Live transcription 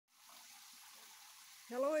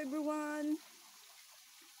Hello everyone,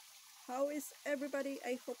 how is everybody?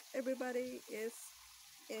 I hope everybody is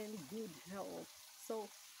in good health. So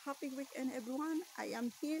happy weekend everyone. I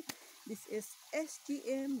am here. This is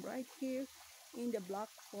SGM right here in the Black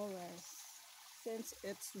Forest. Since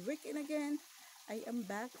it's weekend again, I am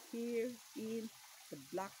back here in the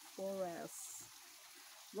Black Forest.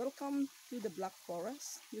 Welcome to the Black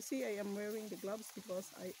Forest. You see I am wearing the gloves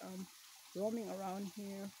because I am roaming around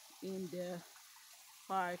here in the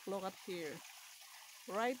park. Look at here.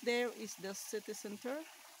 Right there is the city center,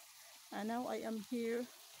 and now I am here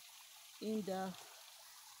in the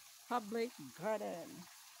public garden.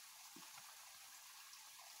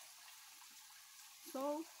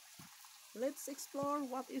 So let's explore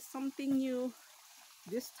what is something new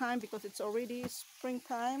this time because it's already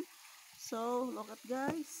springtime. So look at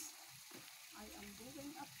guys, I am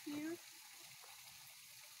going up here.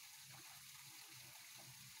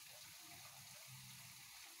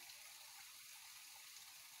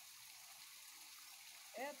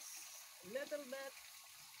 It's little bit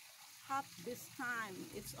hot this time.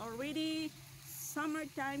 It's already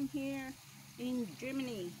summertime here in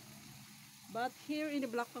Germany. But here in the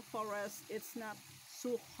Black Forest, it's not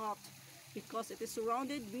so hot because it is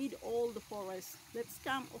surrounded with all the forest. Let's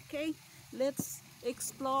come, okay? Let's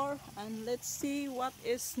explore and let's see what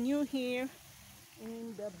is new here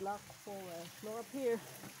in the Black Forest. Look up here.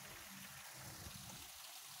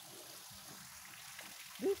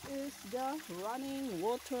 This is the running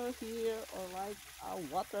water here, or like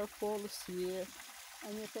a waterfalls here.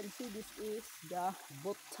 And you can see this is the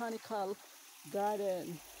Botanical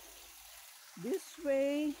Garden. This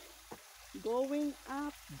way, going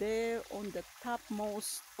up there on the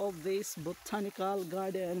topmost of this botanical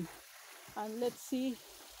garden, and let's see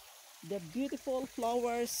the beautiful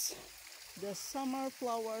flowers, the summer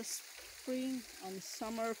flowers, spring and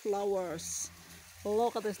summer flowers.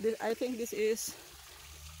 Look at this. I think this is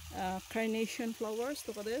carnation flowers.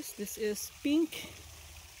 Look at this. This is pink,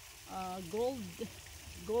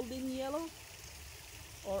 golden yellow,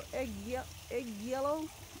 or egg yellow,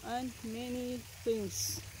 and many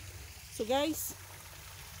things. So guys,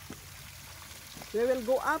 we will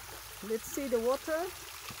go up. Let's see the water.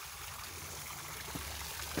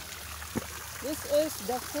 This is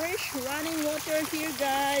the fresh running water here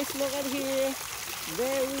guys. Look at here,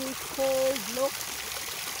 very cold. Look,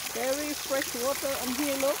 very fresh water. And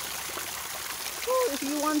here look, oh, if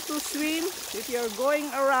you want to swim, if you're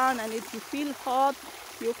going around and if you feel hot,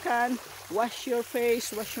 you can wash your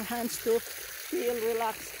face, wash your hands to feel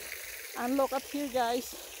relaxed. And look at here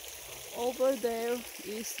guys, over there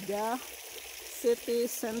is the city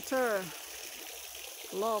center.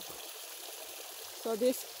 Look, so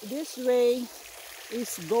this way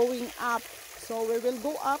is going up. So we will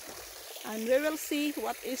go up and we will see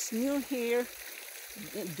what is new here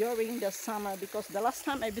during the summer, because the last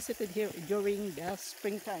time I visited here during the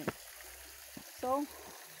springtime. So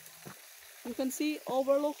you can see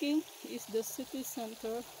overlooking is the city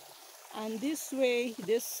center, and this way,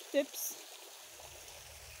 these steps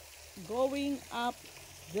going up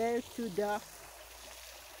there to the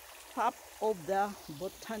top of the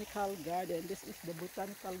botanical garden. This is the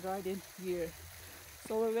botanical garden here.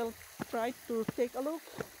 So we will try to take a look.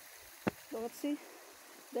 So let's see.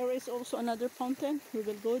 There is also another fountain. We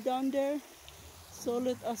will go down there. So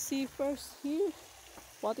let us see first here.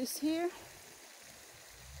 What is here?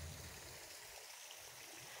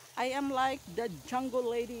 I am like the jungle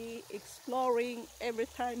lady exploring every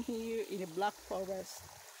time here in the Black Forest.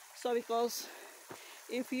 So because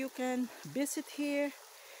if you can visit here,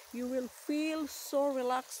 you will feel so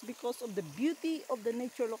relaxed because of the beauty of the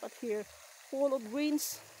nature. Look at here, full of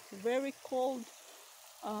greens, very cold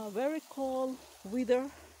weather,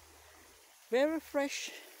 very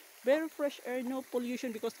fresh air, no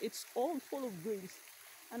pollution because it's all full of greens.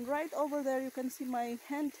 And right over there you can see my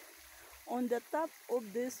hand on the top of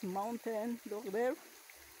this mountain. Look there,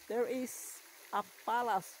 there is a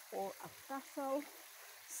palace or a castle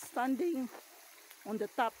standing on the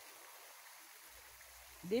top.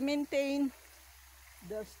 They maintain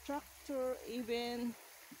the structure, even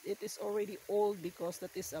it is already old because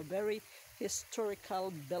that is a very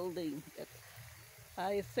historical building. That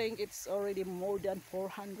I think it's already more than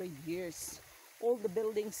 400 years. All the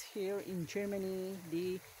buildings here in Germany,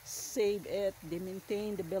 they save it, they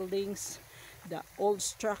maintain the buildings, the old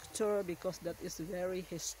structure, because that is very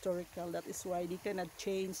historical. That is why they cannot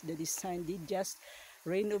change the design. They just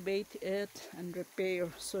renovate it and repair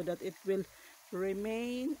so that it will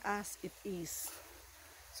remain as it is.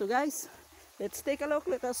 So guys, let's take a look.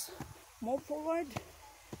 Let us move forward.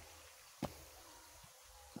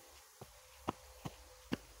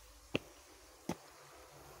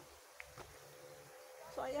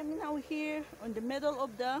 So I am now here on the middle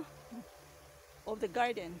of the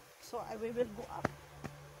garden. So we will go up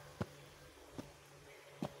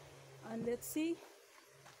and let's see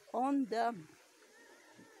on the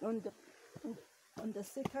on the on the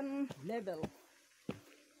second level.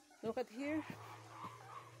 Look at here.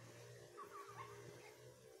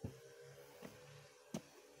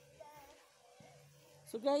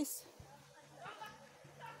 So guys,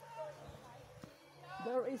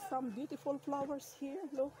 there is some beautiful flowers here.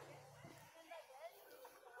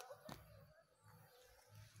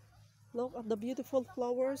 Look at the beautiful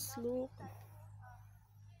flowers. Look.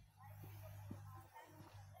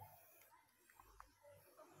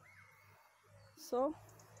 So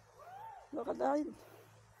look at that.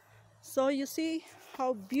 So you see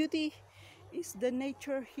how beauty is the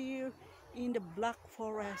nature here in the Black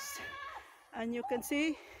Forest, and you can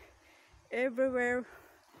see everywhere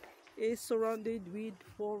is surrounded with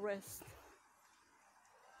forest.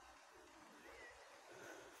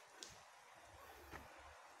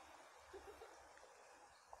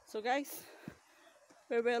 So guys,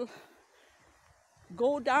 we will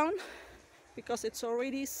go down because it's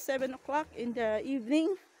already 7 o'clock in the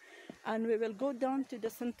evening, and we will go down to the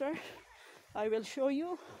center. I will show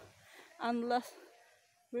you, and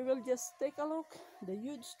we will just take a look. The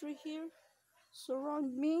huge tree here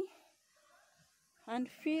surround me and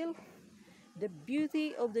feel the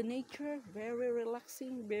beauty of the nature. Very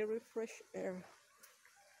relaxing, very fresh air.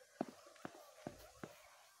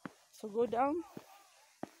 So go down.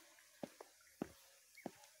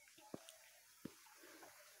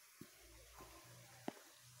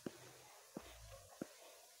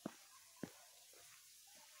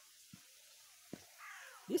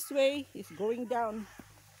 This way is going down.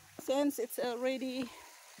 Since it's already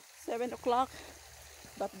 7 o'clock,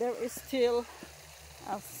 but there is still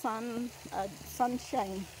a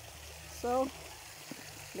sunshine. So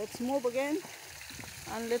let's move again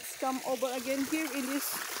and let's come over again here in this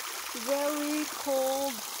very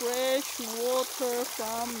cold fresh water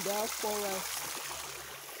from the forest.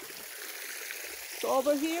 So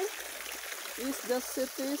over here is the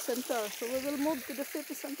city center. So we will move to the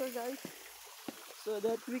city center, guys, so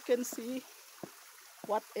that we can see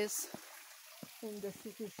what is in the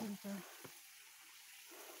city center.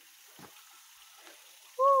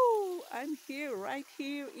 Woo! I'm here, right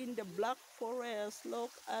here in the Black Forest.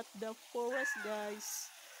 Look at the forest, guys.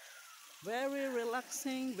 Very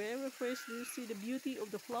relaxing, very fresh. You see the beauty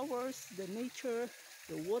of the flowers, the nature,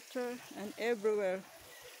 the water, and everywhere.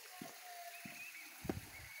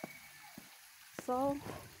 So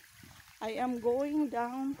I am going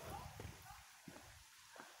down.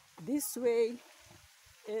 This way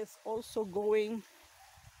is also going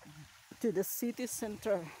to the city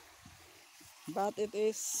center, but it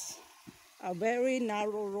is a very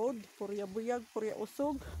narrow road, Purya Buyag, Purya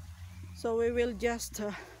Usog. So we will just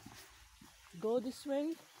go this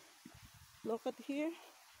way. Look at here.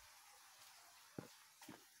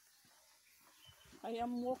 I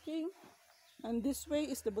am walking, and this way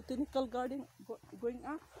is the Botanical Garden going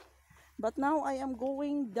up. But now I am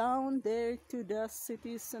going down there to the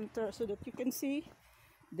city center so that you can see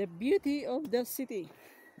the beauty of the city.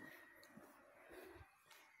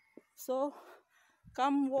 So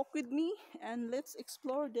come walk with me and let's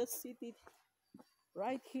explore the city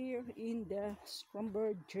right here in the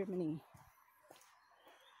SCHWARZWALD, Germany.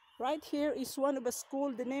 Right here is one of the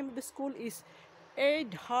school. The name of the school is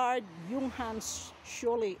Erdhard Junghans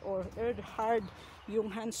Schule, or Erdhard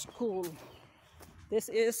Junghans School. This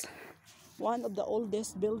is one of the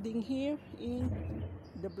oldest building here in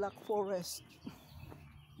the Black Forest.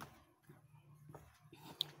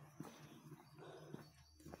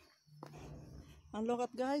 And look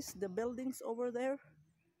at, guys, the buildings over there,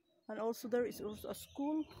 and also there is also a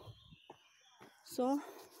school. So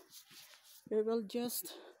we will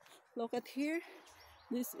just look at here.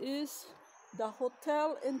 This is the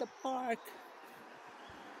hotel in the park.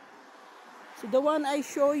 So the one I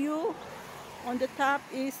show you on the top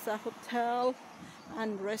is a hotel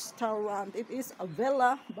and restaurant. It is a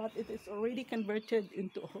villa, but it is already converted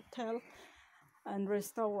into a hotel and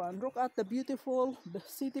restaurant. Look at the beautiful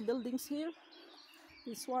city buildings here.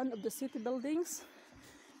 It's one of the city buildings,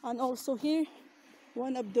 and also here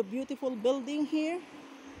one of the beautiful building here.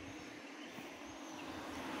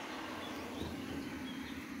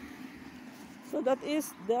 So that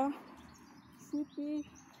is the city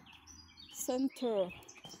center.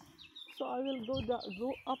 So I will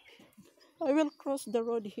go up. I will cross the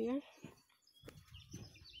road here.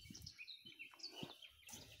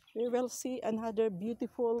 We will see another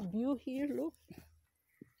beautiful view here. Look.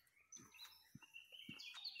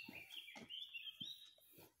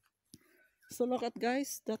 So look at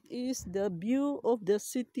guys, that is the view of the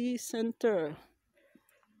city center.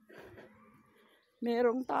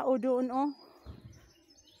 Merong tao doon oh.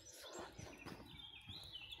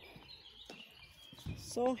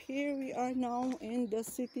 So here we are now in the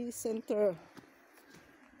city center.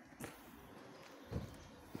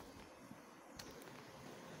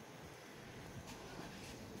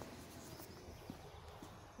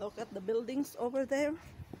 Look at the buildings over there.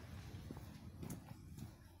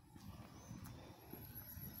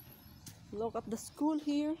 Look at the school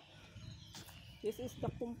here. This is the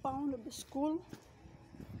compound of the school.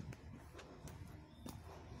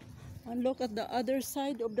 And look at the other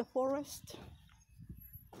side of the forest.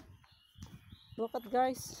 Look at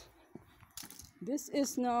guys. This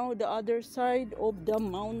is now the other side of the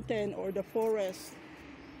mountain or the forest.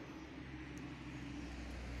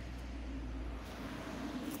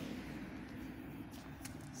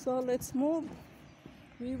 So let's move.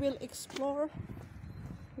 We will explore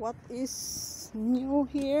what is new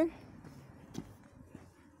here.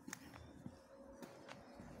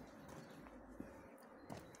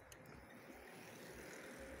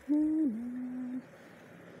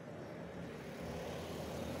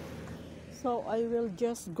 So I will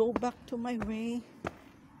just go back to my way.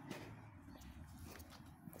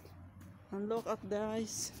 And look at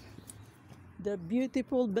guys, the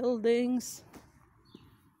beautiful buildings.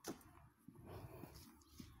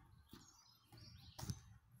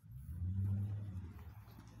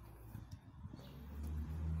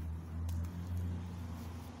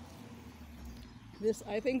 This,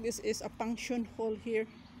 I think this is a function hall here,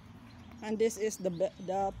 and this is the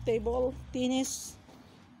table, tennis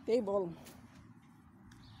table.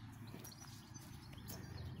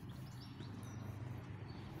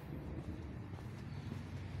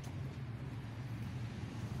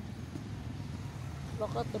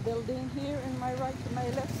 Look at the building here in my right, my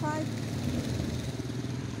left side,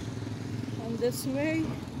 and this way,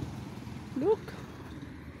 look.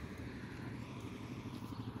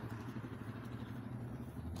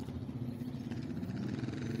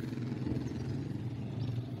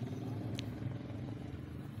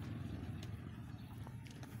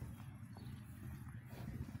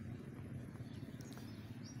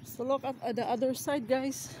 So look at the other side,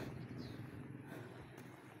 guys.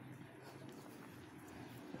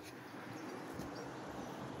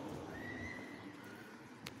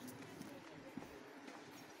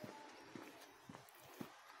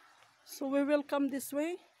 So we will come this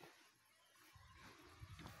way.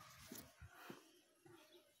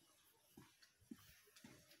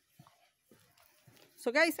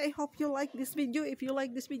 So guys, I hope you like this video. If you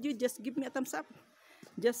like this video, just give me a thumbs up.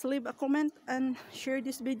 Just leave a comment and share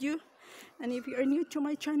this video. And if you are new to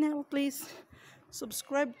my channel, please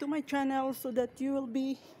subscribe to my channel so that you will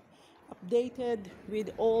be updated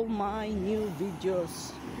with all my new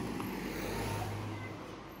videos.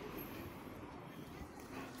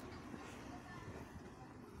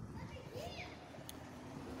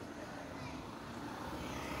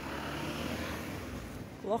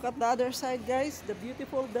 Look at the other side, guys, the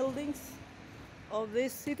beautiful buildings of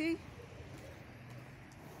this city.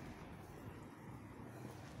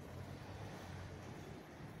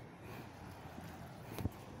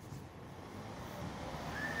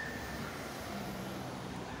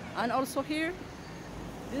 And also here,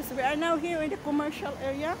 we are now here in the commercial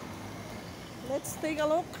area. Let's take a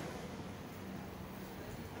look.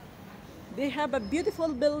 They have a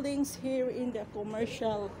beautiful buildings here in the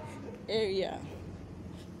commercial area.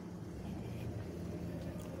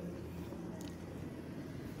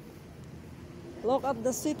 Look at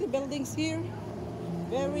the city buildings here.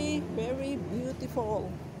 Very, very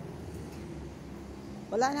beautiful.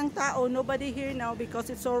 Wala nang tao, nobody here now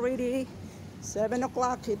because it's already 7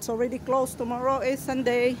 o'clock. It's already closed. Tomorrow is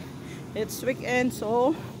Sunday. It's weekend,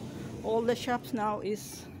 so all the shops now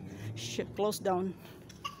is closed down.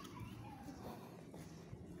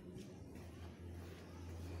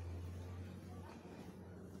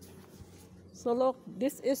 So look,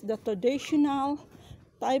 this is the traditional,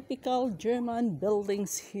 typical German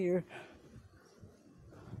buildings here.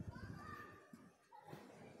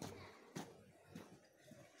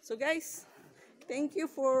 So guys, thank you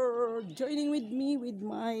for joining with me with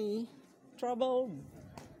my travel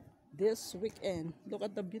this weekend. Look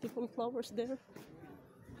at the beautiful flowers there.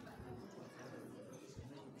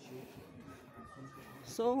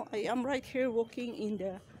 So I am right here walking in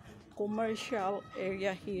the commercial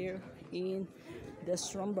area here in the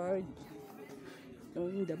SCHWARZWALD,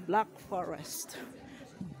 in the Black Forest.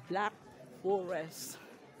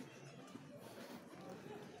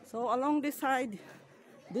 So along this side,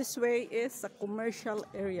 this way is a commercial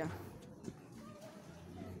area.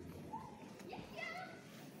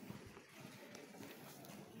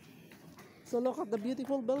 So look at the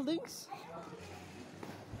beautiful buildings.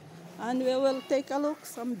 And we will take a look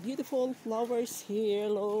some beautiful flowers here.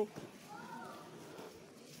 Look,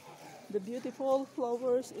 the beautiful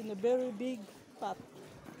flowers in a very big pot,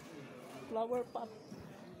 flower pot.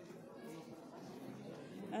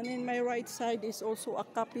 And in my right side is also a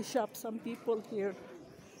coffee shop. Some people here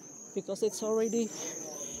because it's already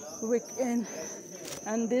weekend.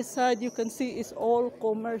 And this side you can see is all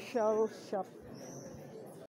commercial shop.